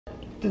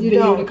the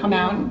video to come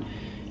out and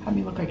have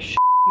me look like shit.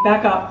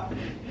 Back up.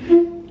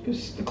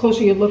 Because the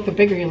closer you look, the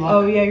bigger you look.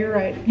 Oh yeah, you're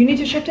right. You need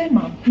to shift in,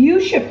 Mom. You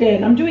shift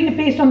in. I'm doing it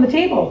based on the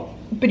table.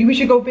 But we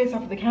should go based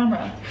off of the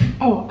camera.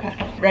 Oh, okay.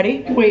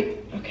 Ready? Wait.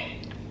 Okay.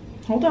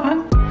 Hold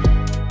on.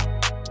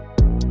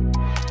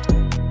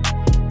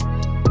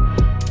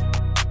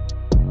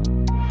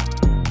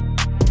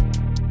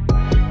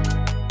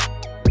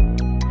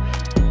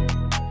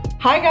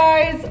 Hi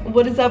guys,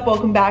 what is up?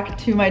 Welcome back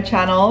to my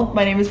channel.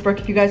 My name is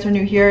Brooke if you guys are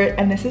new here,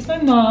 and this is my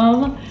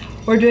mom.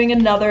 We're doing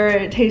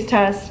another taste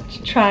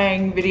test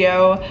trying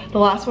video. The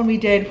last one we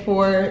did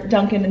for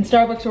Dunkin' and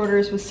Starbucks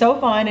orders was so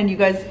fun and you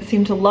guys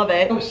seemed to love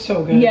it. It was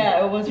so good.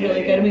 Yeah, it was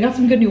really good. And we got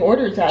some good new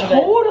orders out of it.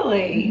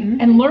 Totally.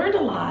 And learned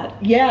a lot.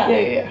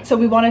 Yeah. So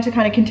we wanted to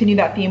kind of continue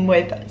that theme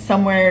with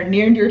somewhere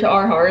near and dear to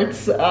our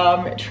hearts,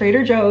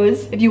 Trader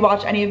Joe's. If you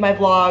watch any of my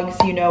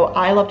vlogs, you know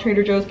I love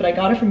Trader Joe's, but I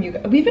got it from you.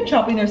 We've been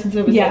shopping there since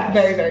it was like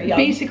very, very young.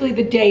 Basically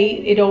the day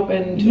it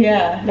opened,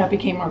 that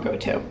became our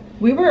go-to.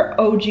 We were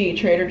OG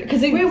Trader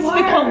because it became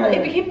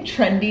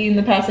trendy in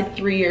the past like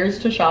 3 years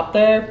to shop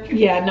there.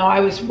 Yeah, no, I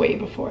was way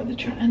before the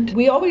trend.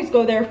 We always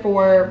go there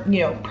for,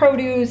 you know,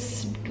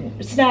 produce,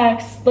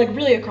 snacks, like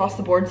really across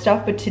the board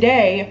stuff. But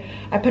today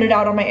I put it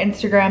out on my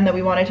Instagram that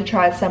we wanted to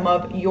try some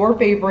of your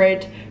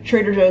favorite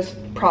Trader Joe's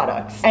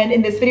products. And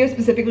in this video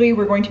specifically,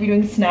 we're going to be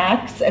doing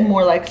snacks and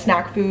more like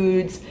snack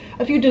foods,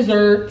 a few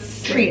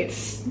desserts,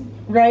 treats.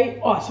 Right?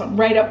 Awesome.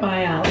 Right up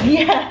my alley.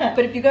 Yeah.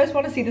 But if you guys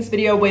want to see this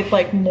video with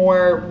like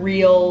more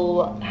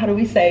real, how do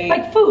we say?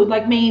 Like food,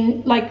 like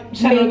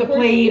center of the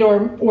plate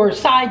or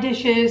side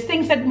dishes,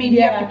 things that maybe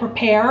you have to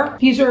prepare.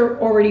 These are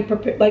already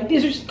prepared. Like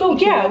these are just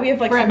go-to. Yeah, we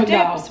have like some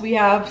dips. We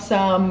have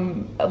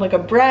some like a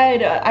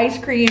bread, ice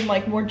cream,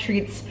 like more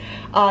treats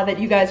that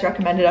you guys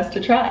recommended us to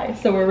try.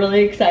 So we're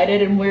really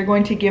excited and we're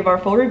going to give our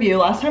full review.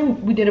 Last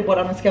time we did it, what,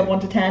 on a scale of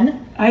 1 to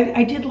 10?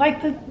 I did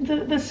like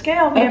the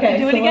scale. We have to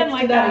do it again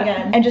like that.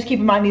 Again. And just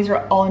keep in mind, these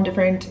are all in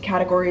different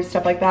categories,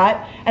 stuff like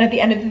that. And at the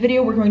end of the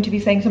video, we're going to be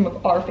saying some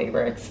of our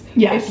favorites.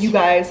 Yes. If you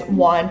guys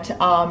want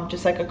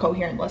just like a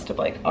coherent list of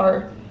like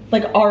our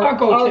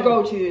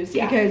go-tos,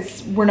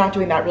 because we're not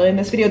doing that really in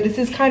this video. This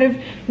is kind of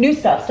new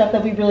stuff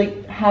that we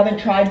really haven't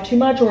tried too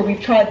much, or we've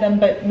tried them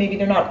but maybe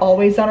they're not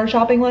always on our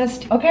shopping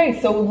list.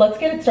 Okay, so let's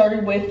get it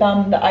started with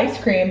the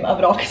ice cream of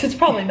it all because it's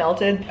probably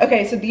melted.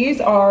 Okay, so these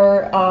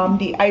are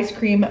the ice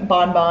cream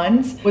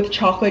bonbons with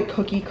chocolate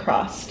cookie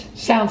crust.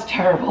 Sounds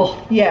terrible.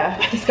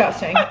 Yeah,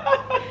 disgusting.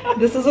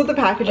 This is what the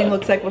packaging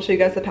looks like. We'll show you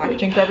guys the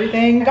packaging for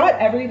everything. I got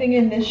everything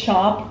in this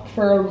shop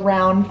for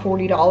around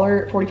 $40,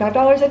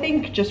 $45 I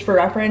think, just for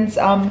reference.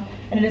 And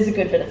it is a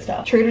good bit of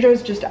stuff. Trader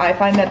Joe's, I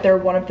find that they're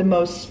one of the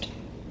most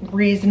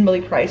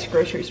reasonably priced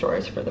grocery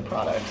stores for the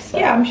products. So.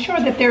 Yeah, I'm sure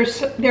that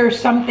there are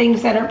some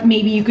things that are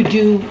maybe you could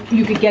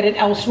get it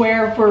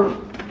elsewhere for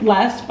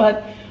less,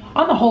 but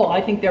on the whole,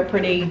 I think they're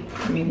pretty,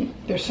 I mean,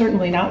 they're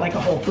certainly not like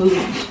a Whole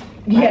Foods.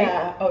 Right?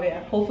 Yeah, oh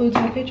yeah, Whole Foods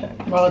my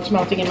paycheck. Well, it's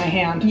melting in my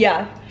hand.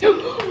 Yeah.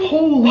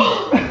 Holy.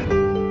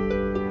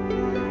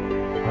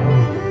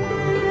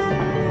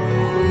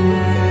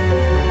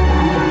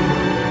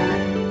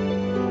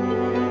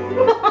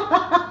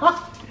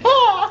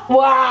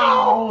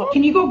 Wow.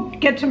 Can you go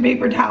get some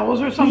paper towels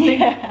or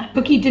something? Yeah.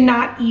 Cookie did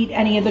not eat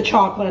any of the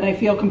chocolate. I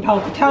feel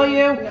compelled to tell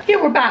you.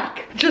 Yeah, we're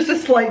back. Just a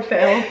slight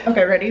fail.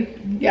 Okay, ready?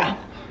 Yeah.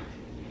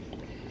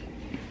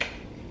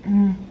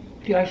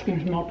 The ice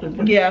cream's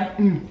melted. Yeah.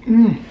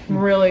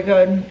 Really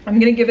good. I'm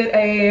gonna give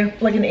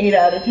it like an 8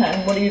 out of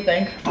 10. What do you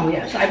think? Oh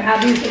yes, I've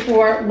had these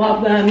before,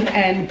 love them,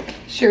 and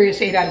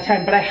serious 8 out of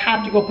 10, but I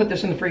have to go put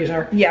this in the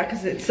freezer. Yeah,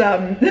 because it's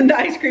the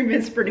ice cream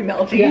is pretty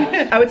melty.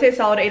 Yeah. I would say a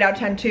solid 8 out of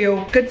 10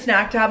 too. Good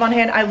snack to have on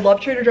hand. I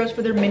love Trader Joe's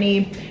for their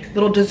mini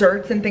little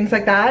desserts and things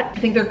like that. I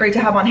think they're great to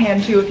have on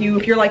hand too if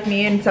you're like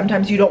me and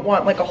sometimes you don't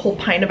want like a whole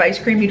pint of ice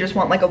cream, you just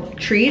want like a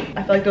treat.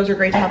 I feel like those are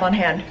great to have on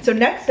hand. So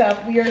next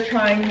up, we are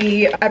trying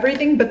the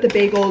everything but the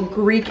bagel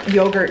Greek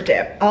yogurt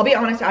dip. I'll be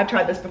honest, I've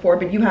tried this before,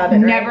 but you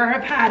haven't, right? Never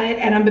have had it,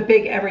 and I'm a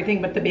big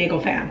everything but the bagel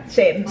fan.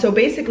 Same. So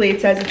basically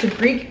it says it's a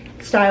Greek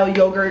style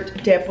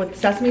yogurt dip with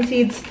sesame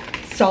seeds,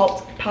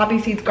 salt, poppy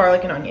seeds,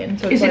 garlic, and onion.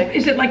 So it's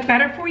is it like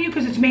better for you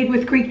because it's made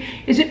with Greek?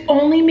 Is it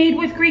only made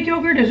with Greek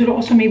yogurt, or is it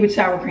also made with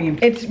sour cream?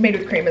 It's made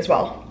with cream as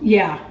well.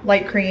 Yeah.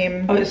 Light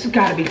cream. Oh, this has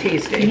got to be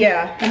tasty.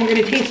 Yeah. And we're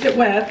gonna taste it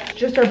with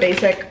just our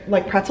basic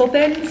like pretzel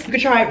thins. You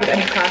could try it with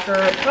any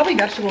cracker, probably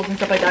vegetables and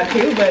stuff like that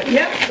too, but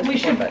yeah, we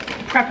should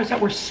preface that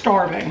we're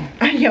starving.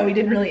 Yeah, we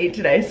didn't really eat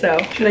today, so.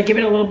 Should I give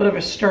it a little bit of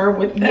a stir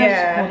with this?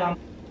 Yeah. Hold on.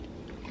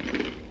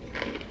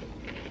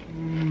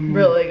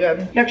 Really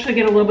good. You actually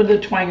get a little bit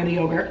of the twang of the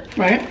yogurt,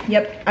 right?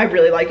 Yep, I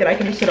really like it. I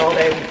can just sit all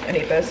day and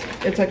eat this.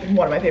 It's like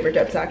one of my favorite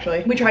dips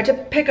actually. We tried to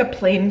pick a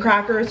plain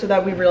cracker so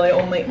that we really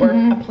only, or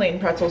a plain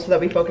pretzel so that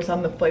we focus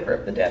on the flavor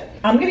of the dip.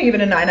 I'm gonna give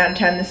it a 9 out of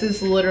 10. This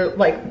is literally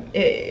like,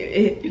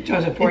 it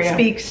does it for you. It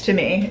speaks to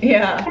me,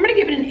 yeah. I'm gonna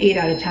give it an 8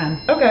 out of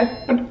 10.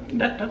 Okay.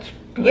 That's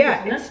good,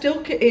 yeah, it's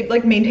still, it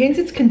like maintains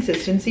its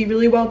consistency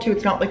really well too.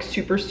 It's not like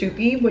super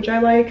soupy, which I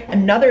like.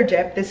 Another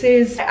dip, this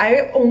is,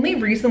 I only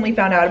recently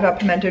found out about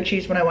pimento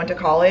cheese when I went to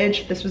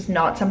college. This was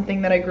not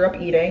something that I grew up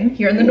eating.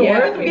 Here in the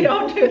north, we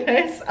don't do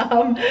this.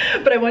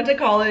 But I went to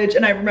college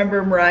and I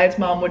remember Mariah's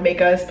mom would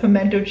make us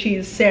pimento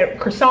cheese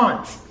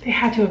croissants. They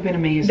had to have been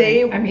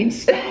amazing. I mean,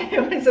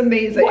 it was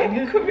amazing.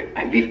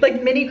 I mean,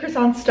 like mini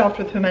croissants stuffed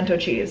with pimento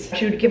cheese.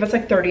 She would give us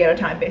like 30 at a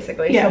time,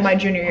 basically. Yes. So my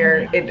junior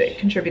year, it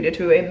contributed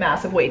to a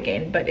massive weight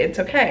gain, but it's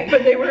okay.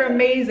 But they were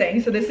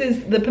amazing. So this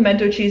is the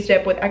pimento cheese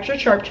dip with extra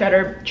sharp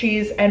cheddar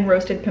cheese and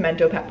roasted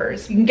pimento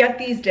peppers. You can get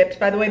these dips,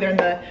 by the way, they're in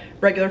the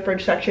regular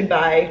fridge section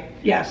by,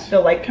 yes.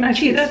 So like, can I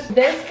see this?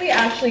 This we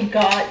actually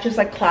got just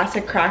like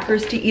classic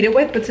crackers to eat it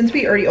with, but since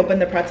we already opened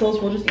the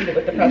pretzels, we'll just eat it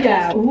with the pretzels.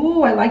 Yeah.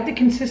 Ooh, I like the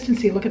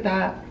consistency. Look at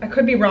that. I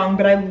could be wrong,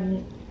 but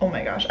oh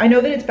my gosh. I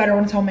know that it's better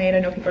when it's homemade. I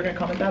know people are gonna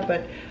comment that,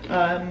 but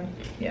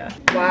yeah.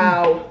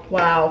 Wow,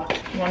 wow.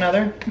 One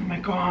other? Oh my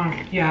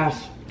gosh,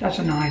 yes. That's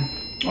a 9.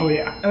 Oh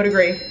yeah. I would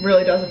agree.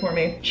 Really does it for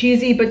me.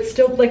 Cheesy, but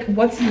still like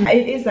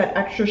it is that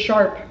extra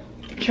sharp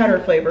cheddar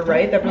flavor,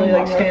 right? That really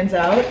like stands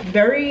out.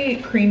 Very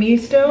creamy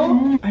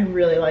still. I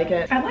really like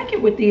it. I like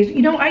it with these.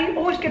 You know, I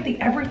always get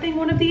the everything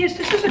one of these.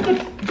 This is a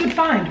good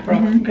find, bro.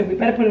 Okay, we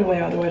better put it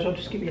away, otherwise I'll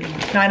just give you the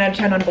 9 out of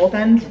 10 on both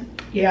ends.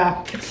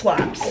 Yeah. It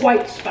slaps.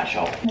 Quite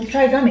special. Let's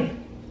try a gummy.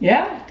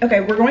 Yeah.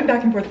 Okay, we're going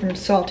back and forth from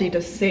salty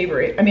to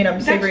savory. I mean,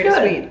 savory to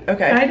sweet.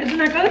 Okay. Right? Isn't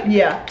that good?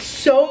 Yeah.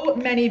 So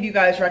many of you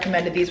guys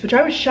recommended these, which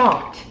I was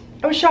shocked.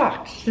 I was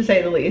shocked, to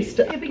say the least.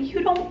 Yeah, but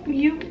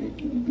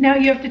now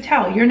you have to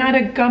tell. You're not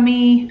a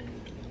gummy.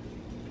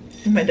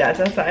 My dad's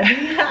outside.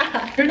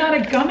 You're not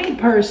a gummy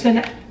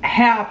person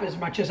half as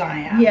much as I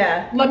am.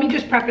 Yeah. Let me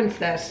just preface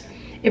this.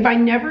 If I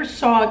never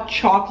saw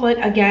chocolate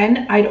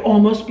again, I'd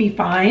almost be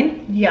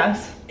fine.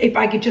 Yes. If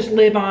I could just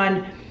live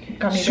on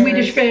gummy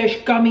Swedish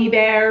fish, gummy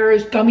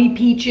bears, gummy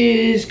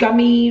peaches,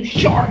 gummy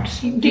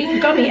sharks,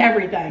 gummy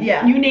everything.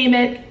 Yeah. You name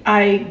it,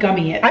 I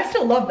gummy it. I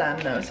still love them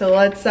though. So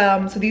let's,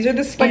 so these are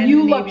the But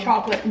you love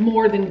chocolate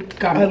more than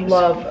gummies. I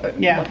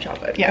love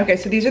chocolate. Yeah. Okay,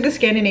 so these are the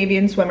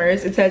Scandinavian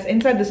swimmers. It says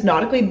inside this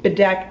nautically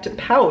bedecked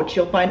pouch,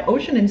 you'll find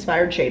ocean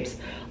inspired shapes.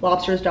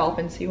 Lobsters,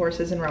 dolphins,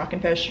 seahorses, and rockin'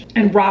 fish.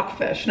 And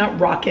rockfish, not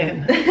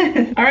rockin'.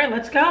 All right,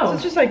 let's go. So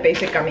it's just like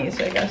basic gummies,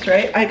 I guess,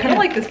 right? I kind of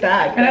like this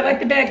bag. And I like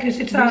the bag because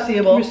it's not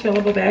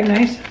resealable bag,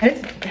 nice. And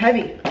it's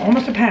heavy.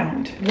 Almost a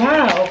pound.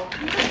 Wow.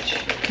 How much?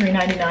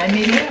 $3.99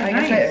 maybe? Yeah, I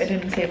guess I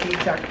didn't say the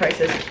exact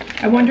prices.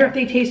 I wonder if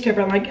they taste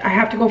different. Like, I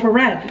have to go for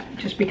red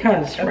just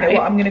because, okay, right?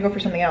 Well, I'm gonna go for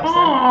something else.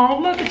 Oh,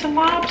 look, it's a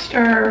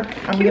lobster.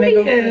 I'm gonna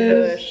go for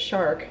the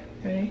shark.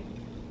 Ready?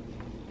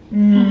 Oh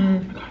my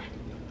gosh.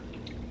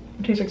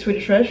 It tastes like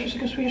Swedish fish. It's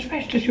like a Swedish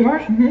fish. Just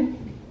yours?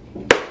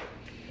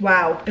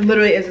 Wow, it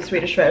literally is a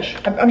Swedish fish.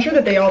 I'm sure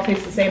that they all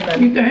taste the same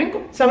then. You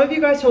think? Some of you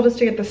guys told us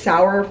to get the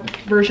sour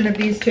version of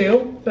these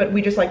too, but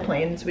we just like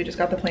plains. We just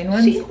got the plain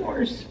ones.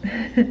 Seahorse.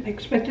 I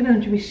expected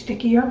them to be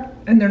stickier.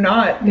 And they're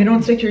not. They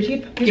don't stick to your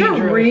teeth. These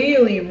are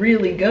really,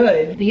 really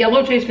good. The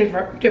yellow tastes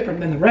different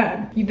than the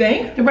red. You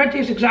think? The red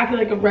tastes exactly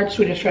like a red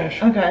Swedish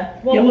fish. Okay.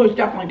 Well, yellow is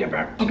definitely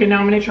different. Okay, now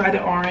I'm gonna try the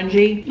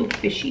orangey. Look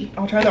fishy.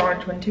 I'll try the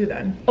orange one too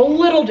then. A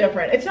little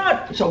different. It's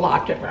not. It's a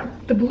lot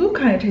different. The blue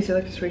kind of tasted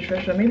like the Swedish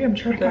fish, but maybe I'm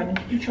tripping.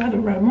 You try the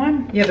red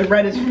one? Yeah, the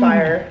red is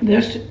fire.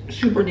 This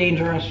super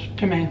dangerous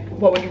to me.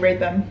 What would you rate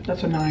them?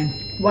 That's a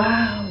 9.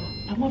 Wow.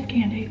 I love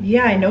candy.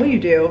 Yeah, I know you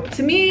do.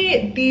 To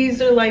me, these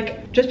are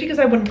like, just because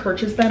I wouldn't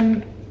purchase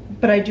them,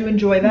 but I do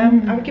enjoy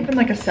them, I would give them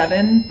like a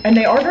 7. And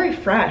they are very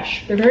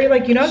fresh. They're very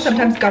like, you know,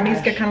 sometimes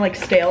gummies get kind of like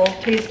stale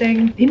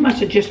tasting. They must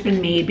have just been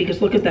made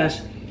because look at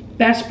this.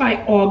 Best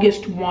by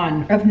August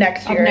 1. Of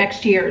next year. Of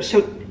next year. So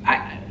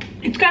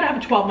it's got to have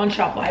a 12-month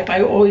shelf life.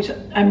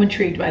 I'm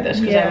intrigued by this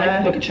because I like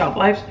to look at shelf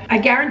lives. I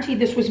guarantee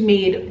this was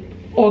made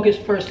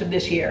August 1st of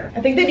this year.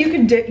 I think that you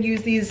can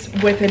use these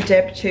with a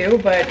dip too,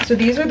 but so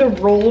these are the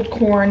rolled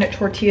corn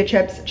tortilla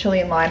chips, chili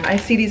and lime. I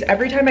see these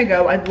every time I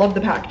go. I love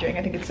the packaging.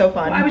 I think it's so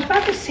fun. Well, I was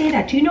about to say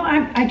that. Do you know,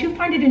 I do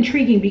find it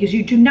intriguing because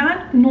you do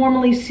not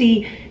normally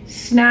see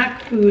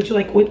snack foods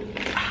like with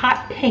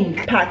hot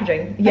pink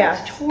packaging.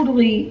 That's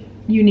totally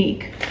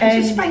unique.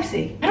 Is it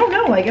spicy? I don't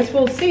know. I guess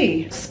we'll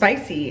see.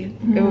 Spicy.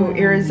 Ooh,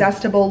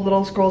 irresistible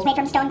little scrolls. Made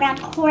from stone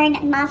ground corn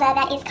maza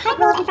that is cut,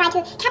 rolled, and fried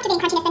to captivating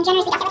crunchiness and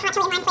generously dusted with hot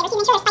chili and lime flavors.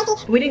 Even sure it's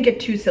spicy. We didn't get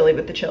too silly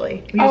with the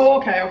chili.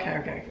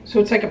 Okay. So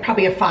it's like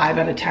probably a 5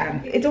 out of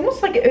 10. It's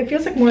almost like, it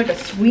feels like more like a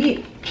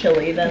sweet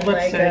chili than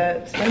like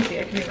a spicy.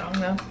 I could be wrong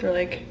though. They're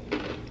like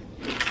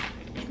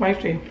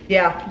spicy.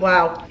 Yeah,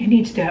 wow. It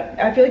needs dip.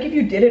 I feel like if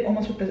you did it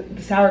almost with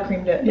the sour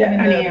cream dip.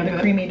 Yeah, I mean, the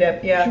creamy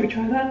dip. Yeah. Should we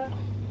try that?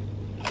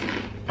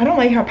 I don't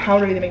like how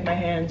powdery they make my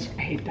hands.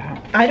 I hate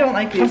that. I don't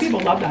like these. Some people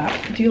love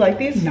that. Do you like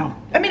these? No.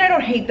 I mean, I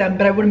don't hate them,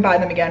 but I wouldn't buy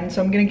them again.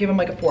 So I'm gonna give them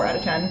like a 4 out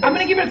of 10. I'm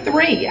gonna give it a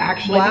 3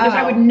 actually, because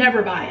I would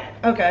never buy it.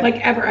 Okay. Like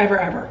ever, ever,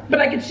 ever. But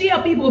I could see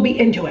how people would be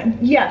into it.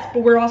 Yes,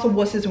 but we're also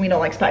wusses and we don't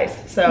like spice.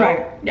 So.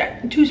 Right.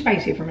 Yeah, too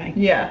spicy for me.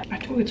 Yeah. I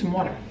have to get some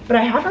water. But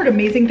I have heard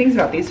amazing things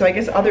about these, so I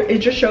guess it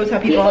just shows how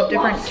people have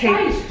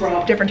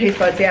different taste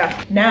buds.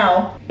 Yeah.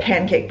 Now,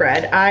 pancake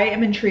bread. I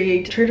am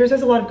intrigued. Trader Joe's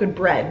has a lot of good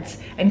breads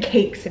and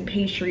cakes and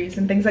pastries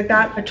and things like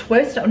that. A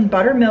twist on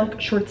buttermilk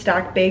short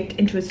stack baked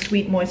into a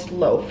sweet moist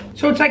loaf.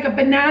 So it's like a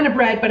banana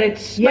bread, but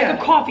it's like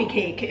a coffee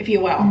cake, if you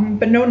will.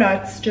 But no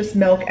nuts, just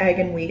milk, egg,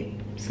 and wheat.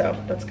 So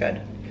that's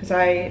good. Because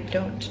I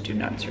don't do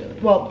nuts really.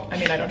 Well, I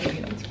mean, I don't do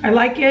nuts. I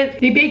like it.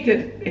 They baked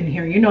it in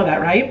here, you know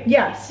that, right?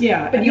 Yes.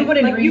 Yeah. But you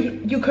wouldn't,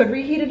 you could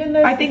reheat it in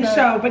this? I think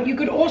so, but you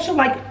could also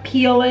like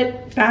peel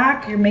it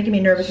back. You're making me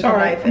nervous with the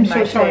knife in my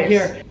face. Sorry,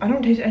 here. I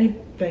don't taste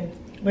anything.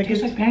 Like, It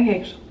tastes like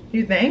pancakes.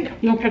 You think?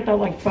 You don't get that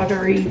like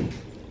buttery,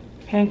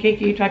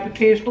 pancakey type of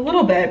taste? A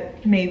little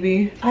bit,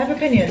 maybe. I have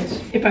opinions.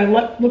 If I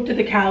looked at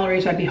the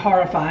calories, I'd be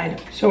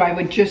horrified. So I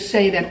would just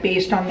say that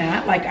based on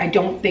that, like I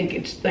don't think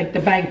it's like the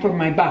bang for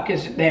my buck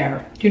is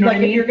there. Do you know what I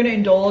mean? If you're gonna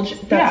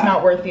indulge, that's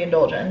not worth the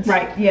indulgence.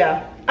 Right.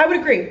 Yeah, I would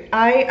agree.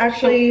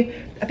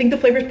 I think the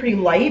flavor is pretty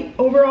light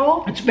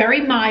overall. It's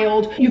very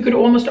mild. You could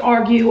almost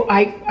argue,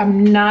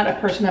 I'm not a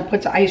person that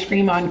puts ice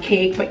cream on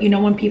cake, but you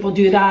know when people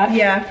do that?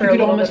 Yeah, you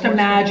could almost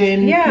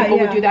imagine people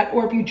would do that.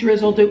 Or if you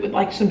drizzled it with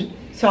like some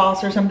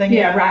sauce or something.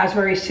 Yeah,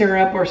 raspberry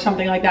syrup or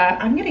something like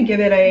that. I'm gonna give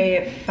it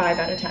a 5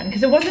 out of 10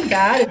 because it wasn't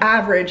bad.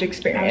 Average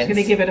experience. I was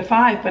gonna give it a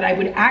 5, but I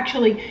would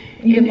actually,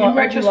 in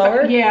retrospect,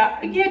 lower?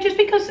 yeah, just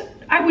because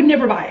I would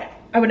never buy it.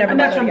 I would never buy it.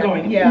 That's where I'm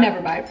going. Yeah.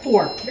 Never buy it.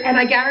 4. And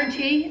I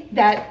guarantee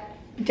that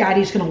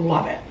Daddy's gonna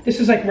love it. This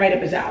is like right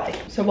up his alley.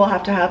 So we'll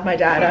have to have my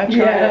dad try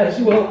yes,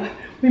 well,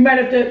 we might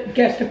have to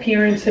guest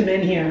appearance him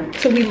in here.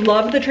 So we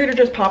love the Trader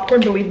Joe's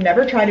popcorn, but we've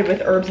never tried it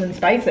with herbs and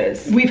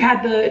spices. We've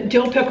had the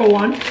dill pickle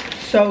one.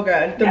 So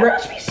good. That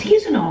must be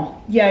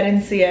seasonal. Yeah, I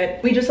didn't see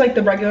it. We just like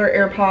the regular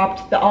air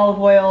popped, the olive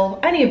oil,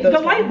 any of those.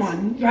 The light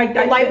one, right?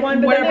 The light one,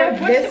 but whatever.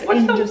 then they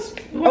have this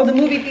the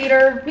movie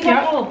theater. We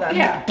love all of them.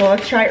 Yeah. Well,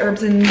 let's try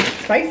herbs and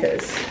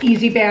spices.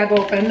 Easy bag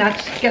open.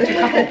 That gets a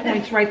couple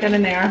points right then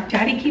and there.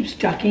 Daddy keeps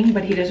ducking,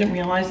 but he doesn't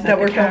realize that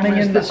we're filming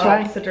in this the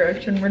opposite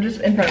direction. We're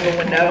just in front of a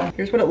window.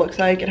 Here's what it looks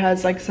like. It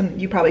has like some,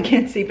 you probably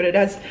can't see, but it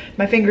has,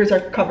 my fingers are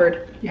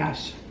covered.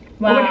 Yes.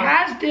 Wow. Oh, it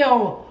has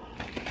dill.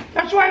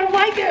 That's why I don't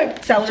like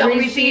it.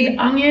 Celery seed,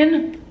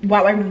 onion.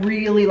 Wow, I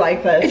really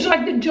like this. It's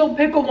like the dill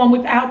pickle one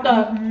without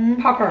the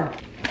pucker.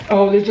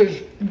 Oh, this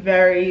is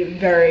very,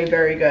 very,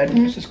 very good.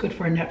 This is good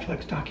for a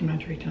Netflix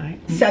documentary tonight.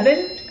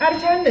 7 out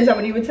of 10? Is that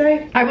what you would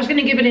say? I was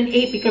gonna give it an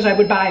 8 because I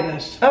would buy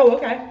this. Oh,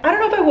 okay. I don't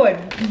know if I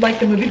would like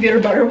the movie theater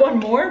butter one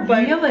more,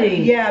 but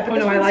really, yeah, but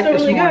this one's still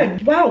really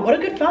good. Wow, what a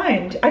good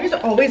find! I just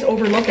always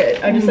overlook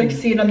it. I just like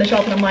see it on the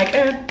shelf and I'm like,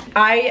 eh.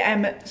 I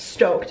am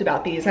stoked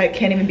about these. I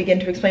can't even begin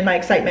to explain my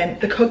excitement.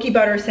 The cookie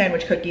butter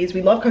sandwich cookies.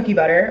 We love cookie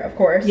butter, of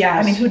course.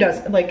 Yes. I mean, who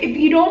does? Like, if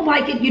you don't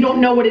like it, you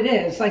don't know what it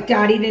is. Like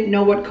Daddy didn't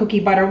know what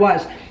cookie butter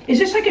was. Is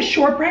this like a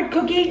shortbread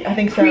cookie? I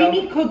think so.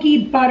 Creamy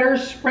cookie butter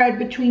spread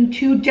between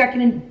 2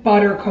 decadent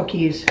butter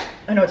cookies.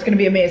 I know it's gonna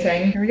be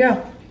amazing. Here we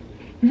go.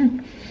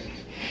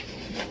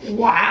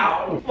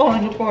 Wow.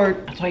 Falling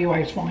apart. I'll tell you why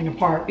it's falling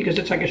apart, because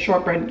it's like a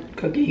shortbread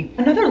cookie.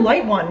 Another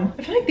light one.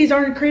 I feel like these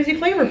aren't crazy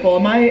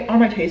flavorful. Are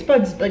my taste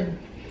buds like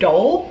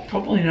dull?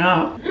 Hopefully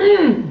not.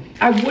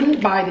 I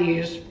wouldn't buy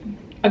these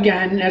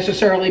again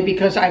necessarily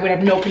because I would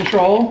have no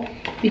control,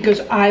 because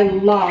I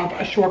love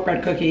a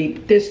shortbread cookie.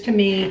 This to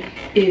me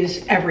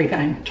is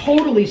everything.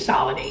 Totally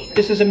solid-y.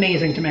 This is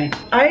amazing to me.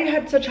 I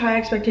had such high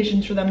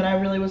expectations for them and I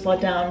really was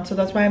let down, so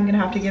that's why I'm gonna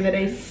have to give it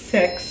a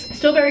 6.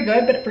 Still very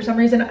good, but for some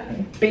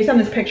reason, based on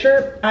this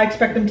picture, I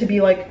expect them to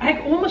be like...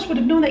 I almost would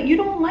have known that you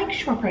don't like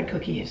shortbread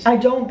cookies. I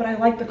don't, but I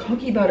like the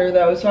cookie butter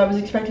though, so I was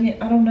expecting it,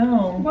 I don't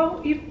know.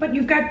 Well, but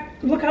you've got,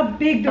 look how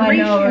big the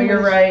ratio is. I know,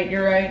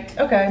 you're right.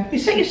 Okay. You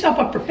set yourself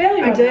up for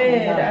failure. I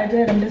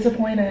did, I'm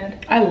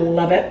disappointed. I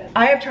love it.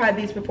 I have tried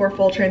these before,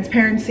 full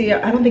transparency.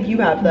 I don't think you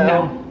have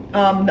though.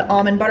 No. The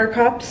almond butter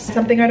cups,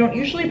 something I don't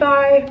usually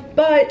buy,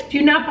 but... Do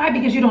you not buy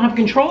because you don't have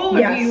control? Or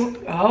yes. Do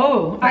you?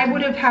 Oh, I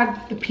would have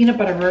had the peanut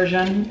butter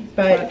version.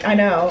 But I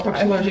know.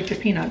 I'm allergic to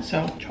peanuts,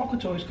 so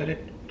chocolate's always good at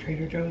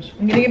Trader Joe's.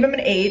 I'm gonna give them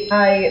an 8.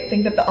 I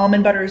think that the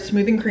almond butter is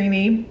smooth and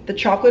creamy. The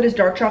chocolate is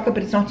dark chocolate,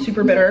 but it's not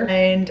super bitter.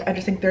 And I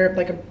just think they're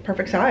like a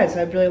perfect size.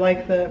 I really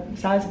like the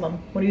size of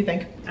them. What do you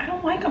think? I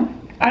don't like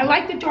them. I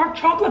like the dark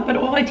chocolate, but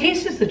all I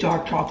taste is the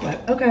dark chocolate.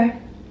 Okay.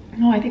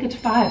 No, I think it's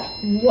 5.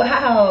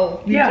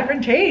 Wow. We have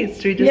different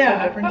tastes. We just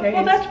have different tastes.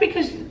 Well, that's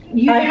because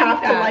you I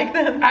have to like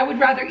them. I would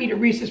rather eat a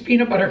Reese's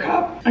peanut butter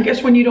cup. I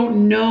guess when you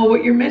don't know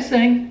what you're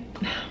missing.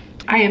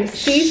 I am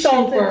sea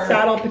salted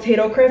saddle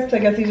potato crisps. I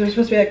guess these are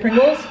supposed to be like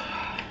Pringles.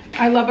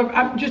 I love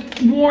I'm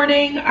just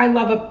warning, I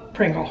love a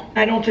Pringle.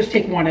 I don't just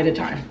take one at a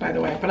time, by the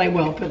way, but I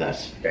will for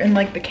this. And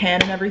like the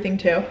can and everything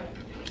too.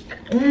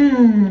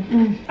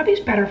 Are these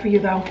better for you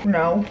though?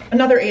 No.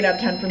 Another 8 out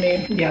of 10 for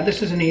me. Yeah,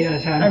 this is an 8 out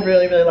of 10. I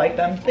really, really like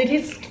them. They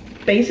taste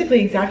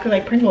basically exactly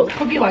like Pringles.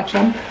 Cookie likes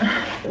them.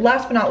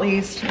 Last but not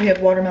least, we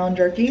have watermelon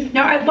jerky.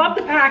 Now, I love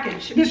the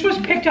package. This was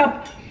picked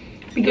up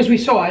because we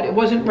saw it. It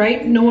wasn't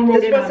right. No one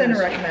wrote it on this. This wasn't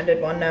a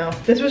recommended one, no.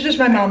 This was just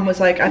my mom was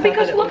like, I thought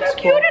because that it look how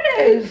cute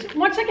it is.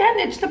 Once again,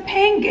 it's the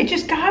pink. It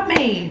just got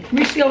me.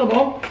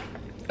 Resealable.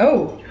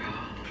 Oh.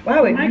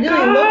 Wow, it really looks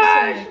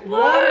like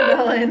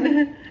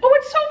watermelon. Oh,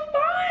 it's so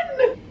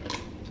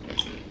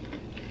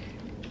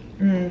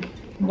fun.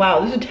 Wow,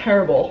 this is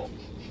terrible.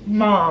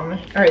 Mom. All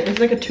right, this is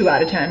like a 2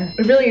 out of 10.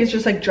 It really is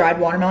just like dried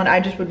watermelon. I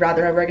just would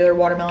rather have regular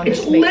watermelon.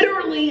 It's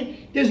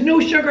literally, there's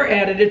no sugar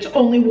added. It's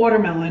only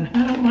watermelon.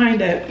 I don't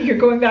mind it. You're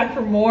going back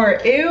for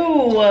more.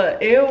 Ew,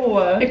 ew.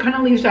 It kind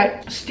of leaves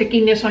that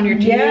stickiness on your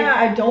teeth. Yeah,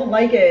 I don't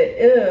like it.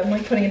 Ew, I'm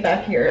like putting it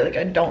back here. Like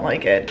I don't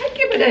like it. I'd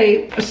give it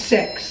a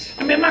 6.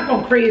 I mean, I'm not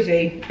going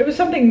crazy. It was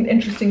something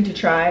interesting to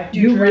try.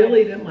 You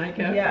really didn't like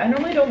it? Yeah, I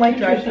normally don't like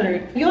dried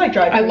fruit. You like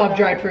dried fruit? I love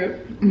dried fruit.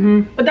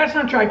 But that's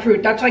not dried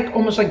fruit. That's like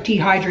almost like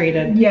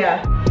dehydrated.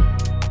 Yeah.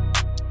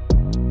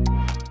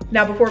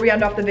 Now, before we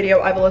end off the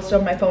video, I have a list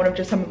on my phone of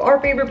just some of our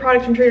favorite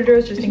products from Trader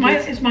Joe's, just in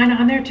case. Is mine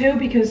on there too?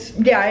 Because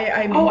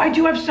yeah, oh, I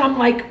do have some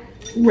like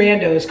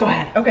randos. Go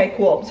ahead. Okay,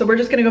 cool. So we're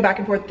just gonna go back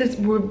and forth.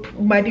 We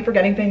might be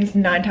forgetting things.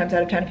 9 times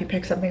out of 10, if you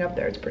pick something up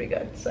there, it's pretty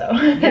good. So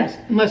yes,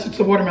 unless it's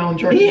the watermelon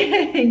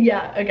jerky.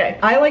 Yeah. Okay.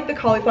 I like the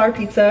cauliflower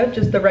pizza,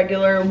 just the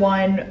regular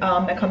one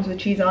that comes with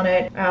cheese on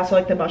it. I also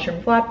like the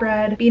mushroom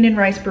flatbread, bean and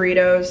rice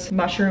burritos,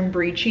 mushroom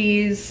brie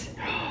cheese.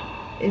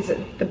 Is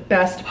it the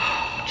best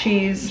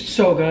cheese?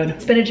 So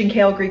good. Spinach and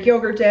kale Greek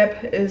yogurt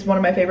dip is one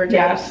of my favorite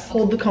dips. Yes.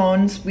 Hold the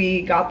cones,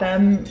 we got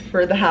them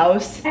for the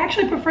house. I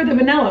actually prefer the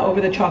vanilla over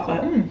the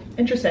chocolate.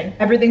 Interesting.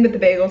 Everything but the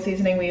bagel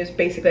seasoning we use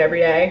basically every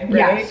day, right?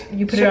 Yes.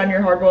 You put it on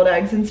your hard-boiled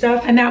eggs and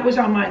stuff? And that was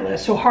on my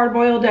list. So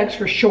hard-boiled eggs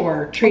for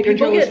sure. Trader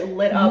Joe's get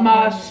lit up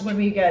must. when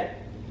we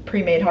get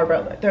pre-made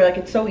hard-boiled eggs. They're like,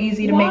 it's so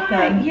easy to make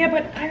them. Yeah,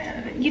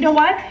 but you know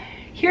what?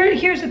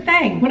 Here's the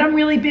thing. When I'm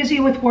really busy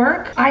with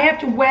work, I have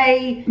to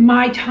weigh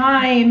my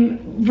time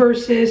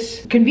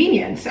versus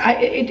convenience.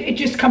 It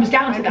just comes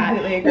down to that.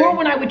 Completely agree. Or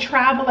when I would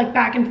travel like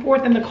back and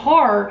forth in the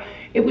car,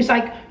 it was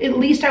like, at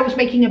least I was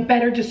making a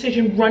better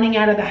decision running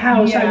out of the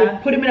house. Yeah. I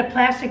would put them in a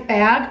plastic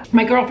bag.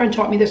 My girlfriend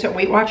taught me this at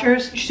Weight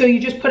Watchers. So you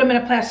just put them in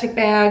a plastic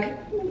bag,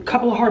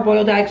 couple of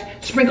hard-boiled eggs,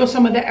 sprinkle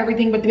some of the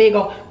everything but the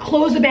bagel,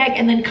 close the bag,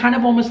 and then kind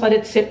of almost let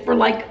it sit for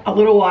like a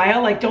little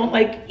while. Like don't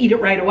like eat it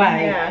right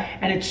away. Yeah.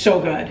 And it's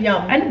so good.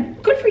 Yum.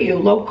 And good for you,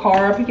 low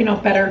carb, you know,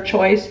 better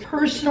choice.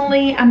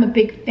 Personally, I'm a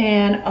big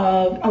fan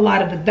of a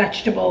lot of the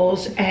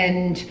vegetables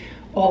and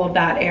all of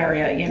that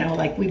area, you know,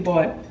 like we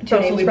bought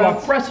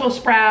Brussels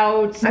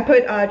sprouts. I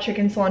put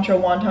chicken cilantro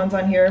wontons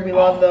on here. We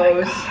love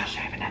those. Oh my gosh,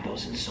 I haven't had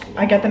those in so long.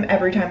 I get them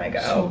every time I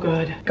go. So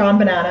good. Gone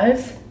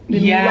bananas.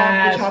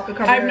 Yes. Love the chocolate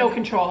covered. I have no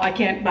control. I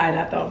can't buy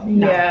that though.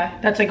 No. Yeah.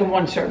 That's like a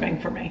 1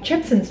 serving for me.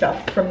 Chips and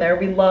stuff from there.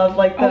 We love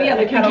like the,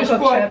 like kettle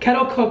cooked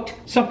kettle cooked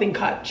something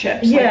cut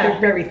chips. Yeah. Like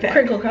they're very thick.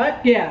 Crinkle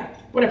cut? Yeah.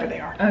 Whatever they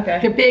are. Okay.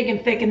 They're big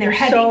and thick and they're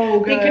heavy. So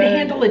good. They can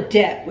handle a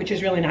dip, which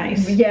is really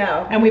nice.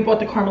 Yeah. And we bought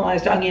the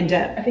caramelized onion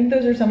dip. I think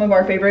those are some of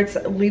our favorites.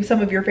 Leave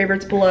some of your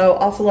favorites below.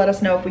 Also let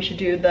us know if we should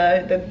do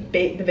the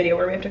video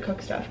where we have to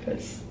cook stuff,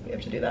 because we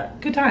have to do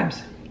that. Good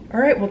times. All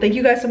right, well, thank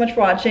you guys so much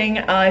for watching.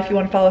 If you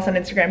want to follow us on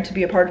Instagram to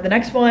be a part of the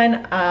next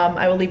one,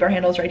 I will leave our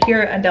handles right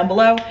here and down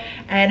below.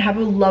 And have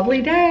a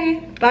lovely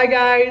day. Bye,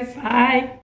 guys. Bye.